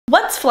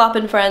What's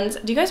floppin', friends?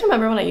 Do you guys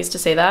remember when I used to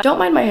say that? Don't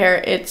mind my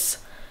hair.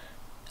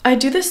 I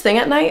do this thing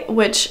at night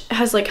which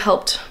has like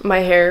helped my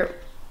hair.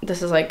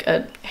 This is like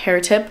a hair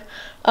tip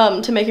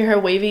to make your hair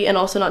wavy and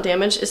also not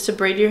damaged, is to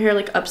braid your hair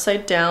like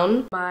upside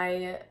down.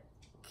 My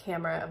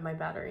camera of my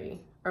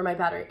battery, or my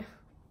battery.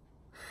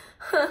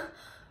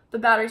 The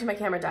battery to my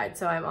camera died,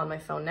 so I'm on my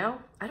phone now.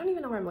 I don't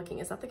even know where I'm looking.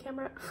 Is that the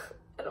camera?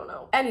 I don't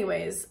know.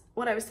 Anyways,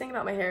 what I was saying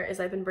about my hair is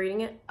I've been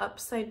braiding it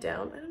upside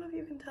down. I don't know if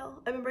you can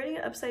tell. I've been braiding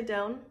it upside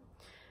down,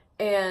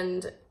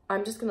 and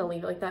I'm just gonna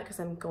leave it like that because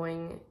I'm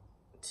going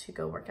to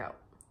go work out.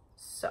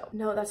 So,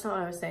 no, that's not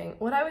what I was saying.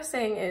 What I was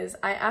saying is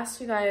I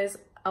asked you guys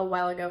a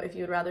while ago if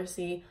you would rather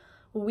see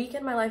week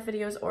in my life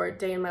videos or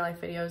day in my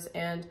life videos,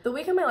 and the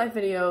week in my life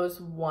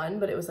videos won,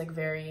 but it was like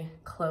very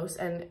close,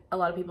 and a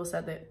lot of people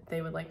said that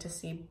they would like to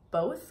see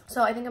both.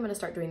 So I think I'm gonna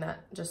start doing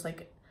that, just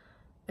like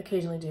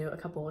occasionally do a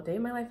couple of day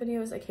in my life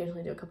videos,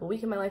 occasionally do a couple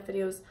week in my life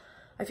videos.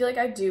 I feel like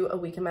I'd do a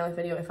week in my life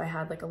video if I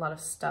had like a lot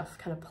of stuff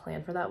kind of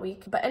planned for that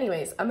week. But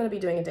anyways, I'm gonna be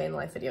doing a day in the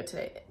life video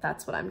today.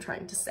 That's what I'm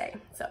trying to say.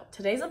 So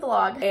today's a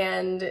vlog,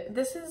 and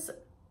this is,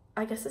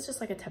 I guess it's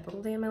just like a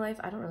typical day in my life.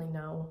 I don't really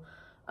know.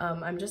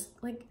 I'm just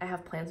like, I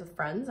have plans with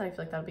friends, and I feel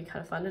like that would be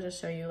kind of fun to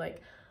just show you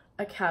like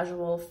a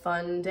casual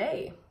fun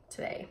day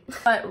today.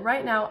 But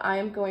right now I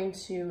am going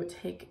to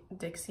take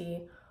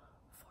Dixie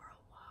for a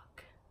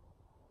walk.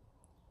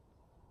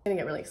 I'm gonna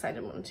get really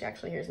excited when she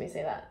actually hears me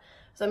say that.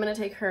 So I'm gonna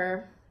take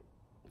her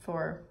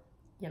for,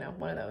 you know,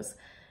 one of those.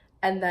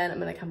 And then I'm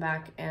gonna come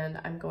back and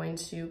I'm going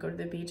to go to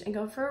the beach and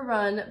go for a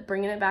run,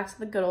 bringing it back to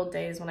the good old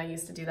days when I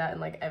used to do that in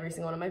like every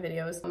single one of my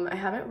videos. I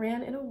haven't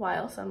ran in a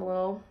while, so I'm a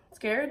little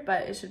scared,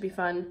 but it should be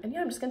fun. And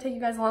yeah, I'm just gonna take you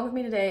guys along with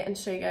me today and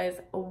show you guys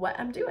what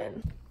I'm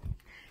doing.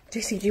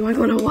 Dixie, do you wanna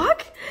go on a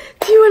walk?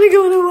 Do you wanna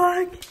go on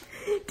a walk?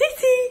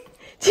 Dixie,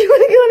 do you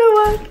wanna go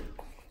on a walk?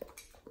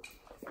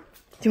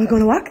 Do you wanna go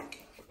on a walk?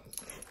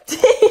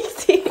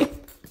 Dixie.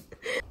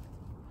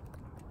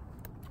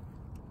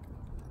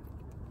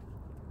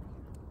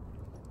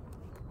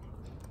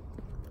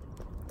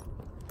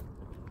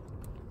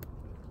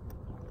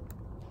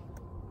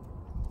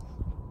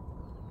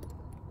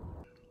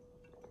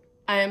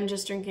 I am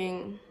just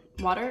drinking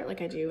water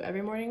like I do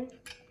every morning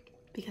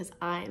because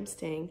I am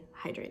staying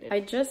hydrated.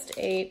 I just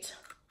ate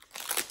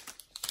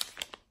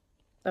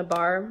a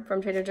bar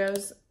from Trader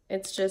Joe's.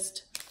 It's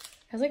just,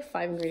 has like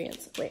 5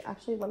 ingredients. Wait,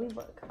 actually, let me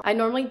look. I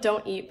normally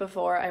don't eat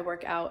before I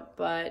work out,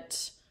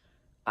 but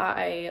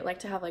I like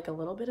to have like a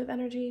little bit of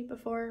energy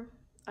before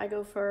I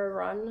go for a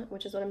run,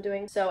 which is what I'm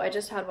doing. So I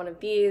just had one of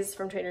these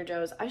from Trader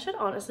Joe's. I should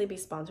honestly be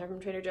sponsored from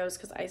Trader Joe's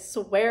because I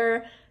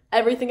swear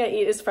everything I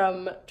eat is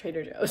from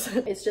Trader Joe's.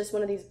 It's just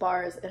one of these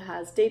bars. It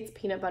has dates,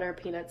 peanut butter,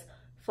 peanuts,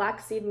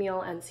 flaxseed meal,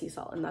 and sea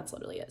salt, and that's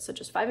literally it. So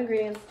just 5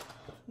 ingredients,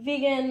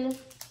 vegan,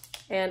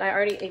 and I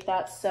already ate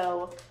that.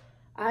 So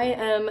I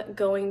am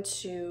going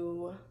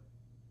to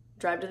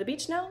drive to the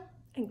beach now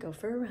and go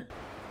for a run.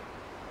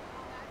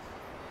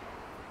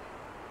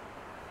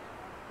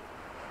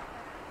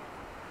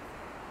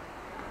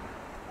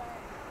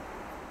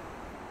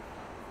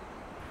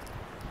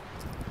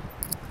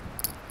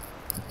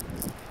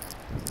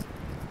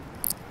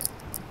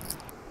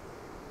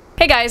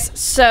 Hey guys,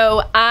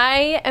 so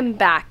I am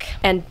back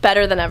and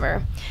better than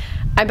ever.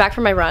 I'm back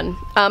from my run.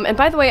 And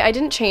by the way, I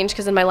didn't change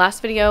because in my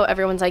last video,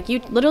 everyone's like, you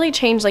literally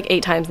changed like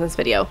 8 times in this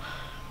video,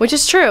 which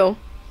is true,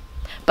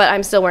 but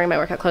I'm still wearing my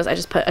workout clothes. I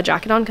just put a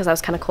jacket on because I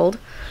was kind of cold.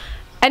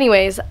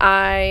 Anyways,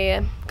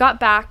 I got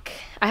back.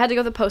 I had to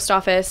go to the post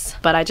office,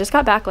 but I just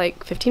got back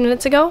like 15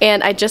 minutes ago,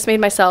 and I just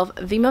made myself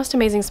the most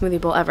amazing smoothie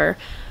bowl ever.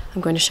 I'm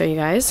going to show you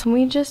guys.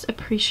 We just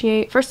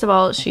appreciate, first of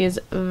all, she is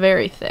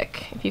very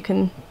thick, if you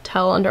can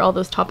tell under all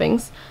those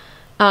toppings.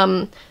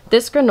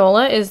 This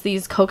granola is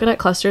these coconut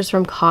clusters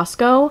from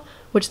Costco,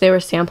 which they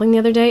were sampling the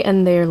other day,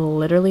 and they're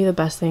literally the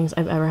best things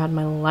I've ever had in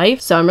my life.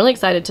 So I'm really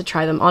excited to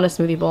try them on a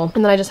smoothie bowl.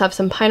 And then I just have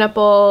some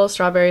pineapple,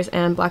 strawberries,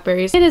 and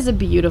blackberries. It is a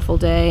beautiful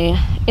day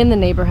in the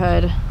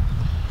neighborhood.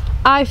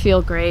 I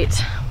feel great.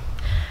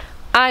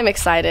 I'm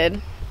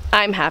excited.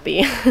 I'm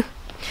happy.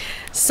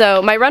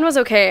 So my run was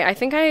okay. I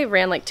think I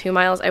ran like 2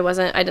 miles. I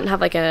didn't have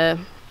like a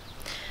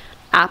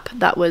app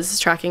that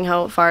was tracking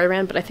how far I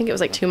ran, but I think it was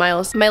like 2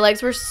 miles. My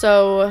legs were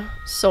so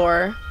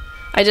sore.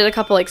 I did a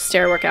couple like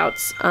stair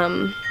workouts,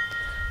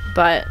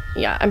 but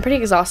yeah, I'm pretty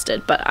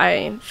exhausted, but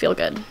I feel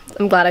good.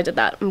 I'm glad I did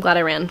that. I'm glad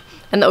I ran.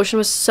 And the ocean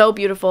was so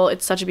beautiful.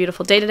 It's such a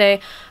beautiful day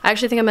today. I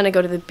actually think I'm gonna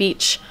go to the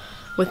beach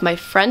with my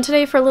friend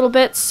today for a little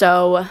bit,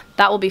 so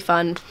that will be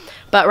fun.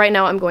 But right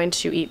now I'm going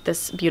to eat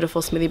this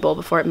beautiful smoothie bowl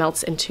before it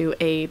melts into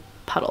a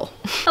puddle.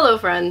 Hello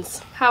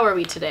friends, how are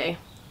we today?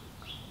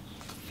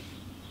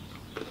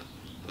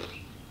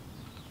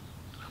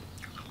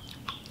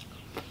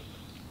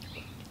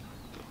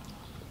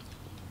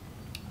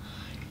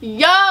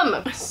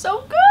 Yum!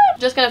 So good!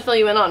 Just gonna fill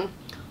you in on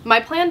my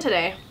plan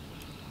today.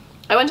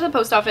 I went to the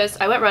post office,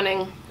 I went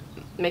running,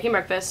 making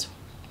breakfast.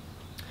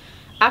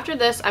 After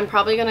this, I'm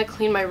probably gonna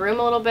clean my room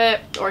a little bit,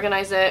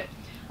 organize it.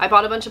 I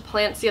bought a bunch of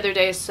plants the other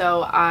day,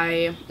 so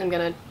I am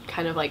gonna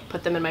kind of like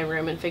put them in my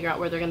room and figure out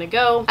where they're gonna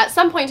go. At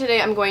some point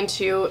today, I'm going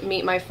to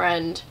meet my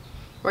friend.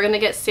 We're gonna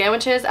get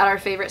sandwiches at our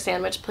favorite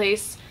sandwich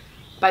place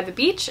by the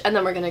beach, and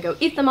then we're gonna go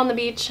eat them on the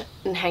beach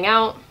and hang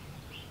out.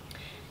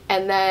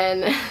 And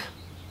then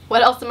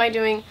what else am I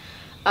doing?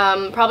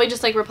 Probably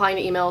just like replying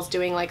to emails,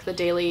 doing like the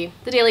daily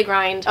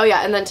grind. Oh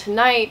yeah, and then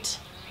tonight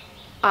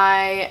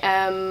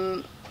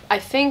I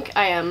think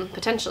I am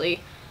potentially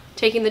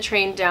taking the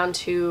train down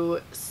to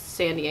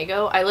San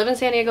Diego. I live in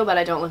San Diego, but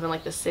I don't live in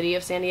like the city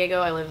of San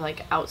Diego. I live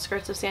like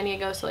outskirts of San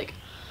Diego, so like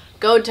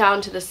go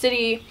down to the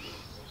city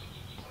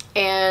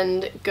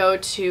and go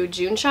to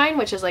Juneshine,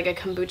 which is like a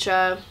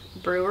kombucha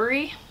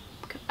brewery.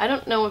 I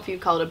don't know if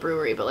you'd call it a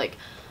brewery, but like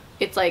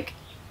it's like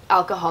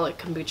alcoholic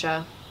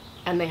kombucha,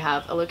 and they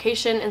have a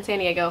location in San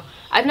Diego.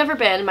 I've never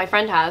been, my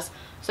friend has,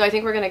 so I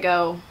think we're gonna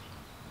go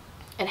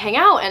and hang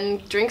out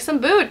and drink some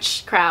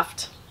booch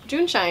craft.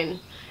 Juneshine.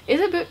 Is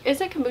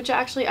it kombucha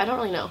actually? I don't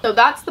really know. So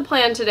that's the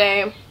plan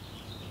today.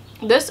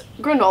 This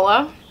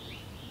granola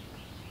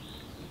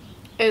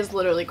is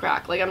literally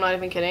crack. Like, I'm not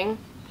even kidding.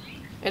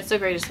 It's the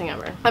greatest thing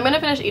ever. I'm gonna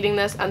finish eating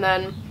this and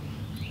then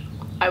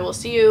I will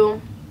see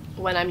you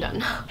when I'm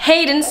done.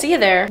 Hey, didn't see you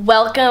there.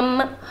 Welcome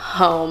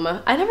home.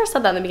 I never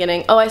said that in the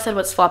beginning. Oh, I said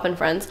what's floppin'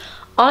 friends.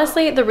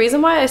 Honestly, the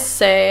reason why I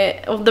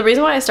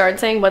started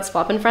saying what's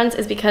floppin' friends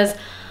is because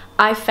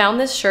I found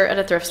this shirt at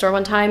a thrift store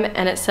one time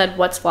and it said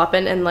what's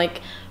floppin' in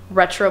like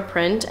retro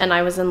print, and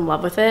I was in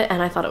love with it,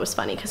 and I thought it was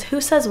funny because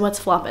who says what's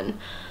floppin'?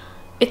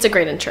 It's a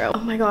great intro. Oh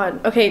my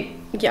god. Okay,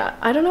 yeah,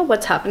 I don't know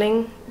what's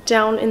happening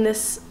down in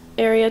this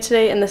area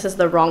today, and this is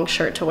the wrong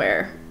shirt to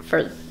wear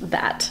for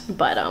that,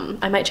 but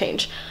I might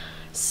change.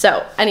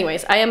 So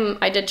anyways,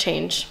 I did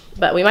change,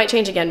 but we might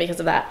change again because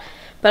of that.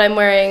 But I'm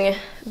wearing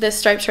this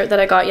striped shirt that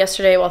I got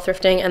yesterday while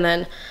thrifting, and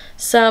then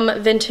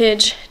some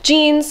vintage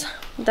jeans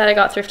that I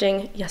got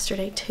thrifting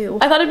yesterday too.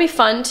 I thought it'd be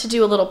fun to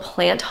do a little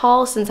plant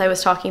haul since I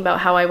was talking about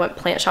how I went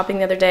plant shopping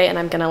the other day and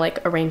I'm gonna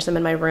like arrange them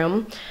in my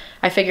room.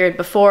 I figured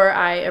before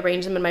I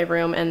arrange them in my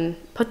room and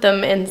put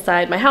them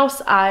inside my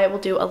house, I will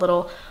do a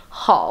little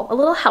haul, a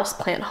little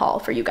houseplant haul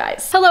for you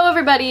guys. Hello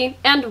everybody,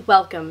 and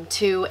welcome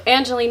to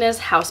Angelina's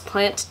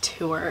houseplant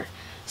tour.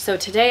 So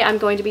today I'm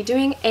going to be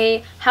doing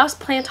a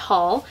houseplant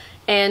haul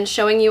and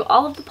showing you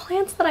all of the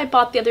plants that I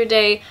bought the other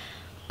day,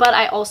 but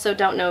I also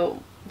don't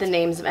know the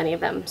names of any of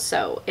them,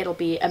 so it'll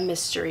be a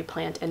mystery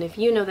plant, and if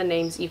you know the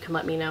names, you can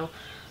let me know.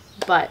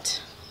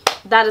 But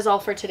that is all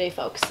for today,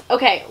 folks.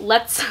 Okay,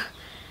 let's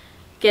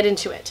get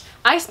into it.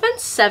 I spent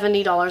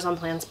 $70 on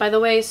plants, by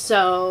the way,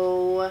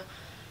 so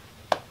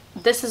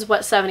this is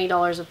what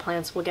 $70 of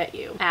plants will get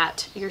you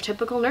at your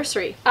typical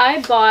nursery.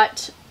 I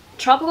bought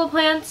tropical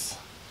plants,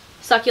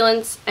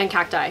 succulents, and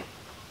cacti.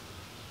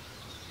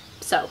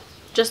 So,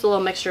 just a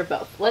little mixture of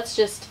both. Let's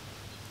just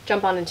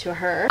jump on into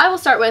her. I will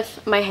start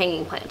with my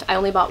hanging plant. I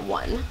only bought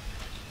one.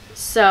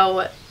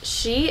 So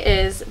she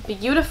is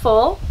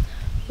beautiful.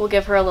 We'll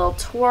give her a little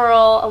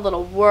twirl, a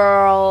little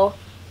whirl,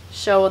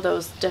 show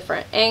those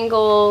different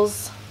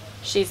angles.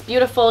 She's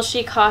beautiful.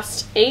 She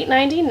cost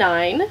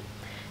 $8.99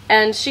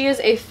 and she is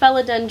a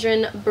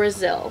Philodendron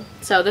Brazil.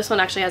 So this one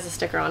actually has a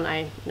sticker on.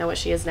 I know what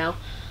she is now.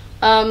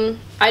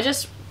 I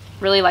just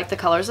really like the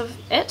colors of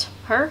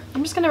her.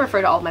 I'm just gonna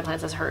refer to all of my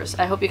plants as hers.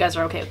 I hope you guys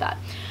are okay with that.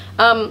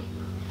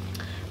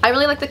 I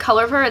really like the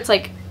color of her. It's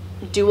like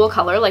dual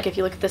color. Like if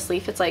you look at this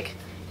leaf, it's like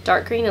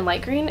dark green and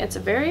light green. It's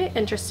very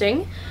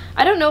interesting.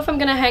 I don't know if I'm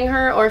gonna hang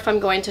her or if I'm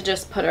going to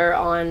just put her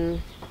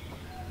on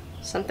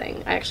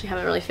something. I actually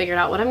haven't really figured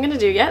out what I'm gonna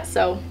do yet,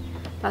 so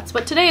that's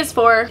what today is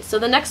for. So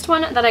the next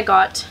one that I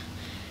got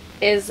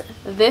is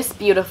this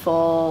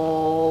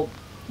beautiful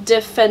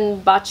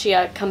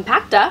Dieffenbachia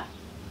compacta.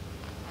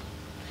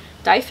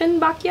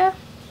 Dieffenbachia?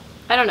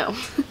 I don't know.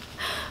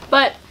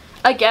 But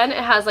again, it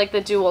has like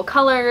the dual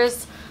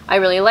colors. I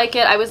really like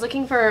it. I was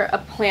looking for a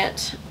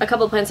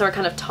couple of plants that were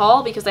kind of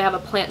tall because I have a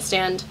plant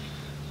stand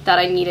that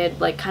I needed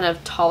like kind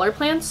of taller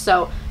plants.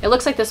 So it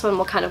looks like this one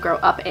will kind of grow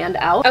up and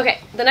out. Okay,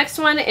 the next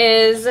one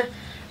is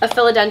a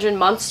Philodendron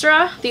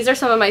Monstra. These are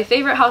some of my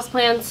favorite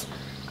houseplants.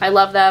 I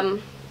love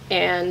them,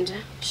 and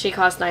she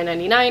cost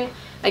 $9.99.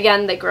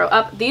 Again, they grow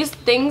up. These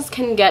things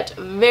can get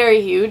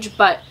very huge,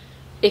 but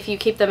if you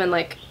keep them in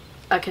like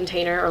a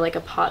container or like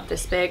a pot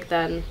this big,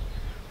 then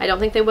I don't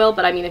think they will,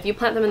 but I mean, if you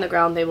plant them in the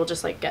ground, they will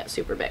just like get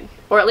super big.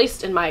 Or at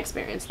least in my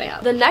experience, they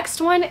have. The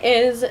next one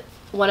is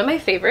one of my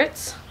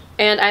favorites,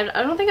 and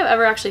I don't think I've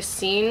ever actually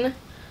seen,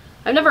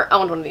 I've never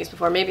owned one of these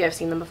before. Maybe I've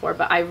seen them before,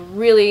 but I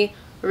really,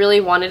 really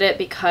wanted it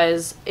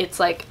because it's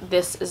like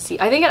this,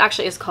 I think it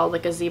actually is called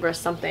like a zebra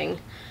something.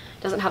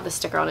 It doesn't have the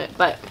sticker on it,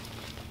 but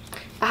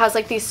it has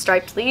like these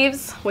striped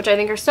leaves, which I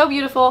think are so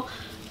beautiful.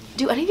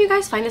 Do any of you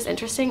guys find this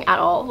interesting at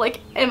all? Like,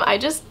 am I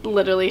just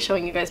literally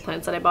showing you guys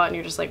plants that I bought and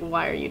you're just like,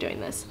 why are you doing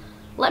this?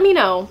 Let me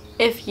know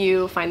if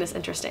you find this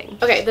interesting.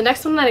 Okay, the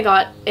next one that I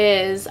got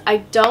is, I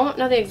don't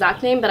know the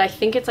exact name, but I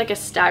think it's like a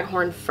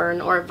staghorn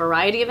fern or a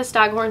variety of a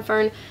staghorn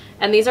fern.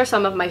 And these are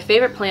some of my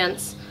favorite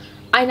plants.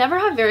 I never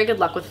have very good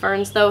luck with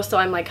ferns though, so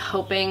I'm like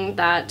hoping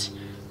that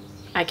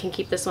I can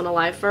keep this one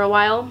alive for a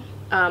while.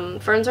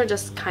 Ferns are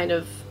just kind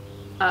of,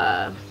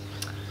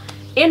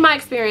 in my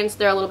experience,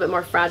 they're a little bit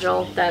more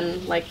fragile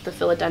than like the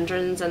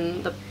philodendrons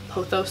and the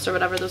pothos or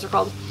whatever those are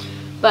called.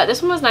 But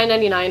this one was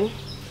 $9.99,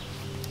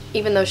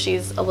 even though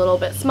she's a little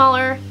bit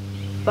smaller.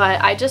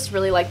 But I just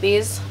really like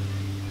these,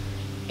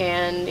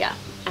 and yeah,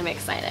 I'm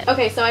excited.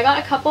 Okay, so I got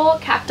a couple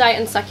cacti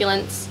and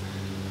succulents.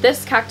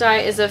 This cacti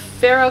is a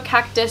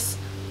Phaerocactus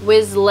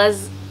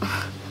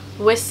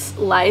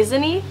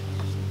Wislizeni.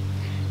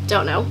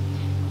 Don't know.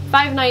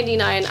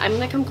 $5.99. I'm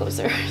gonna come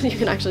closer so you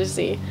can actually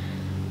see.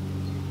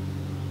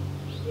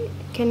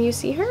 Can you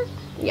see her?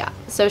 Yeah.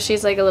 So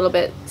she's like a little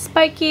bit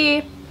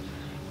spiky.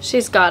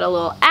 She's got a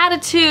little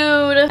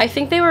attitude. I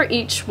think they were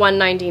each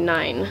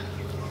 $1.99.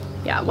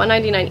 Yeah,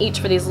 $1.99 each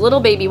for these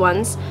little baby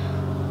ones.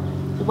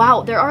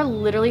 Wow, there are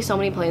literally so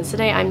many plants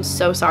today. I'm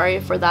so sorry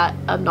for that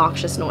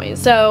obnoxious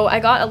noise. So I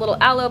got a little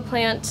aloe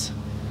plant.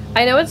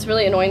 I know it's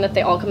really annoying that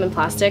they all come in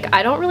plastic.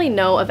 I don't really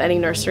know of any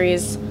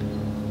nurseries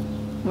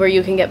where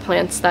you can get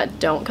plants that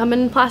don't come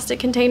in plastic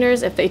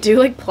containers. If they do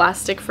like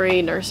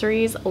plastic-free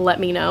nurseries, let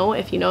me know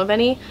if you know of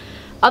any.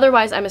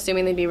 Otherwise, I'm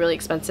assuming they'd be really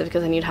expensive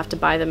because then you'd have to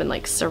buy them in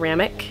like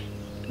ceramic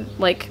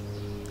like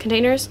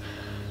containers.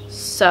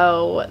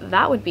 So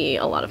that would be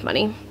a lot of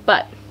money.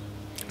 But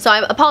so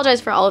I apologize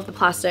for all of the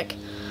plastic,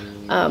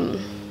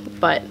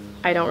 but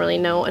I don't really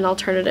know an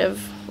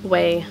alternative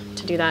way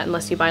to do that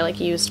unless you buy like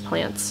used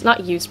plants.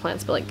 Not used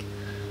plants, but like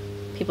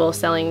people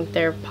selling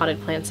their potted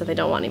plants that they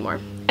don't want anymore.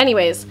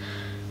 Anyways,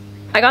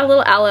 I got a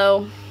little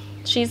aloe.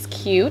 She's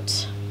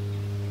cute.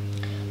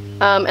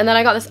 And then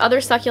I got this other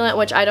succulent,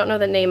 which I don't know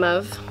the name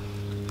of,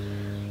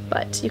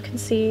 but you can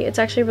see it's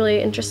actually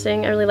really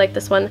interesting. I really like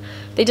this one.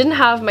 They didn't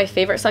have my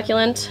favorite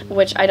succulent,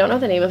 which I don't know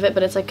the name of it,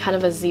 but it's like kind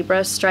of a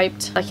zebra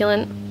striped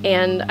succulent,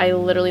 and I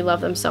literally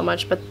love them so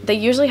much, but they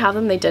usually have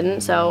them, they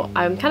didn't, so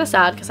I'm kind of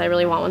sad because I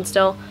really want one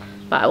still,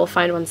 but I will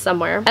find one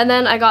somewhere. And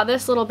then I got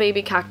this little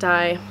baby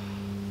cacti,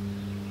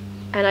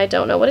 and I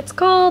don't know what it's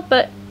called,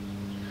 but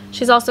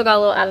she's also got a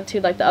little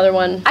attitude like the other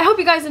one. I hope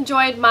you guys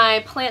enjoyed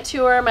my plant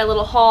tour, my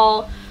little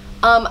haul.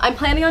 I'm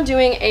planning on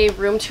doing a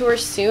room tour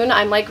soon.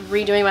 I'm like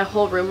redoing my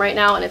whole room right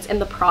now and it's in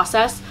the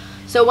process.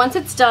 So once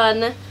it's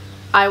done,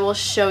 I will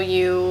show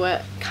you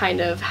kind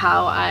of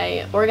how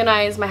I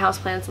organize my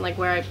houseplants and like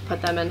where I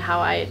put them and how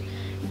I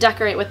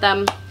decorate with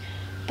them.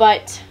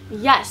 But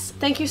yes,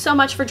 thank you so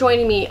much for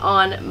joining me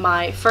on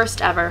my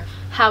first ever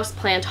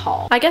houseplant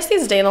haul. I guess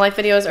these day in the life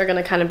videos are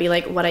gonna kind of be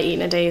like what I eat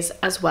in a day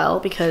as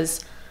well,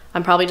 because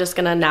I'm probably just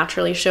gonna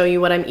naturally show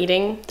you what I'm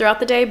eating throughout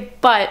the day,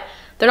 but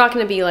they're not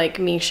gonna be like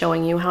me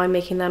showing you how I'm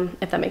making them,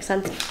 if that makes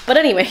sense. But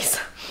anyways,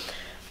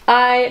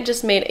 I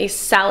just made a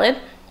salad.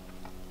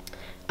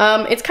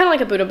 It's kind of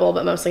like a Buddha bowl,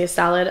 but mostly a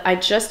salad. I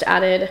just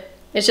added,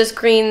 it's just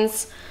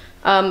greens,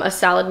 a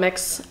salad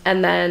mix,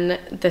 and then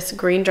this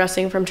green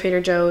dressing from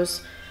Trader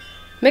Joe's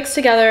mixed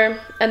together,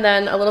 and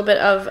then a little bit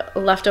of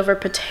leftover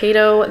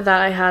potato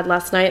that I had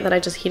last night that I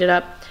just heated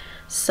up,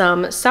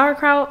 some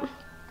sauerkraut,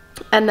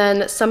 and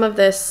then some of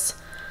this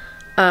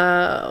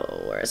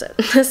where is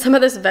it? Some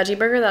of this veggie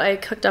burger that I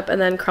cooked up and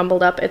then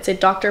crumbled up. It's a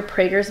Dr.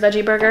 Prager's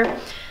veggie burger.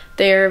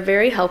 They're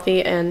very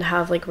healthy and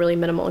have like really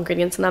minimal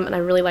ingredients in them, and I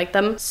really like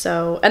them.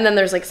 So, and then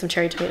there's like some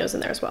cherry tomatoes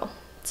in there as well.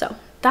 So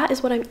that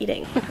is what I'm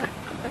eating.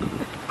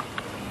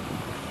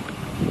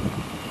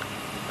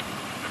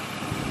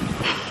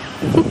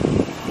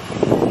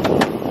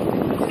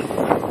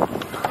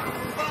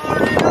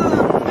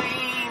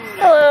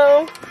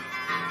 Hello.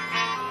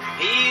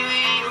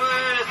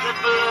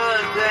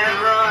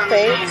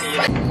 Thanks.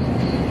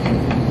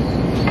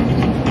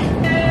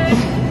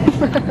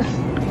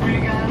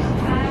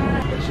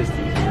 It's just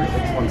easier.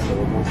 It's one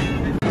syllable.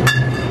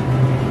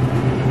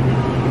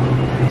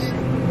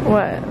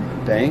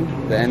 What?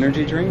 Dang, the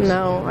energy drinks?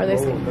 No, are they?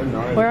 Oh, they're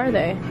not. Where are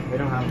they? They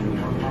don't have them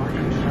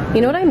anymore.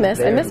 You know what I miss?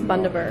 I miss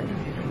Bundaberg.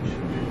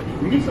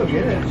 You can still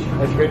get it.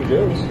 That's great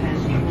deals.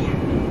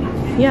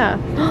 Yeah.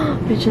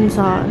 Pigeon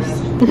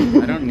sauce.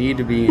 I don't need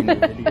to be in your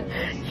video.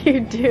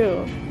 You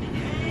do.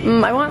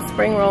 I want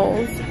spring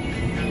rolls.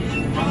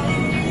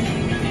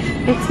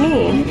 It's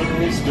me.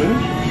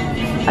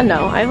 Spoon?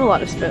 No, I have a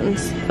lot of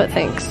spoons, but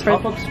thanks for.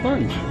 Pop-up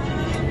sponge.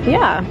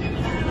 Yeah.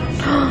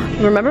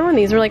 Remember when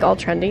these were like all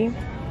trendy?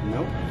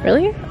 Nope.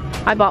 Really?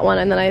 I bought one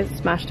and then I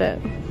smashed it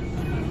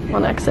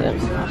on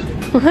accident.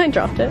 I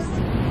dropped it.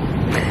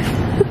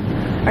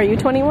 Are you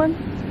 21?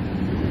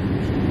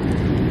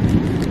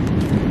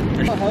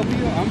 I'll help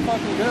you. I'm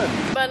fucking good.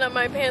 Button up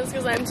my pants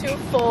because I'm too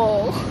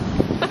full.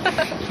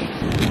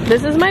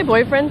 This is my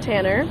boyfriend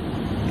Tanner.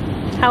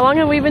 How long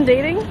have we been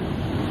dating?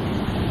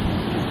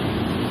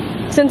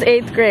 Since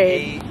 8th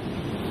grade.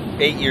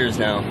 8 years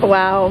now.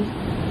 Wow.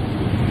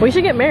 We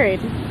should get married.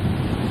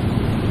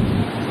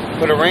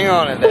 Put a ring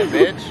on it then,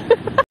 bitch.